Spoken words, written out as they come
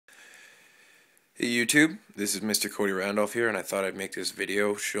Hey YouTube, this is Mr. Cody Randolph here, and I thought I'd make this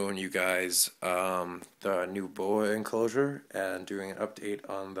video showing you guys the new boa enclosure and doing an update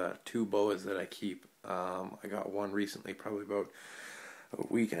on the two boas that I keep. I got one recently, probably about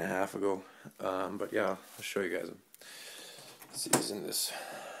a week and a half ago, but yeah, I'll show you guys them. See, it's in this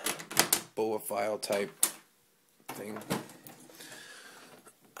boa file type thing.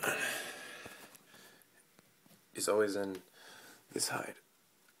 It's always in this hide.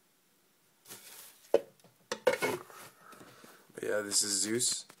 Yeah, this is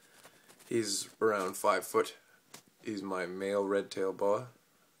Zeus. He's around 5 foot. He's my male red-tailed boa.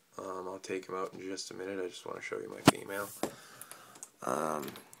 I'll take him out in just a minute. I just want to show you my female.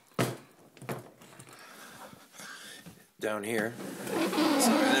 Down here,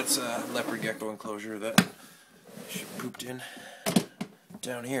 sorry, that's a leopard gecko enclosure that she pooped in.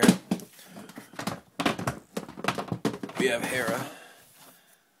 Down here, we have Hera,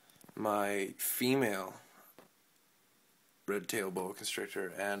 my female red-tailed boa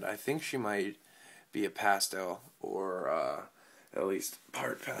constrictor, and I think she might be a pastel, or at least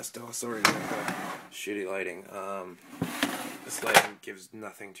part pastel. Sorry about the shitty lighting. This lighting gives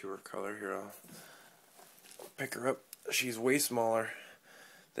nothing to her color. Here, I'll pick her up. She's way smaller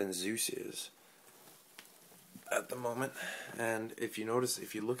than Zeus is at the moment, and if you notice,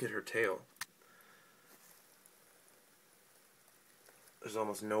 if you look at her tail, there's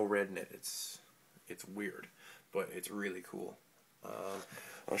almost no red in it. It's weird, but it's really cool.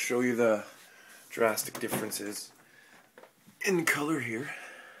 I'll show you the drastic differences in color here.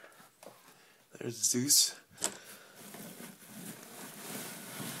 There's Zeus.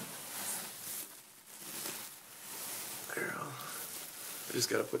 There, I just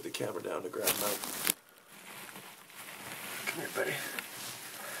gotta put the camera down to grab him out. Come here, buddy.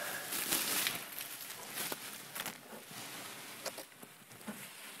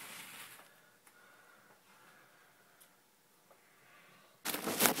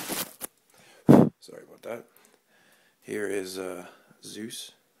 Sorry about that. Here is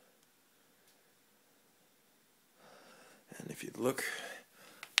Zeus. And if you look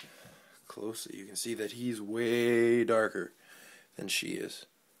closely, you can see that he's way darker than she is.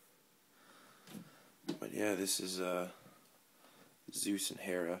 But yeah, this is Zeus and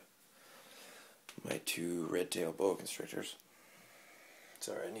Hera, my two red-tailed boa constrictors.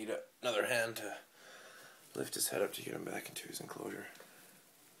 Sorry, I need another hand to lift his head up to get him back into his enclosure.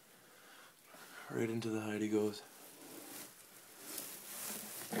 Right into the hide he goes.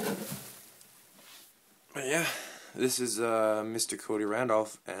 But yeah, this is Mr. Cody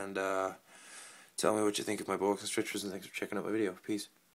Randolph, and tell me what you think of my boa constrictors, and thanks for checking out my video. Peace.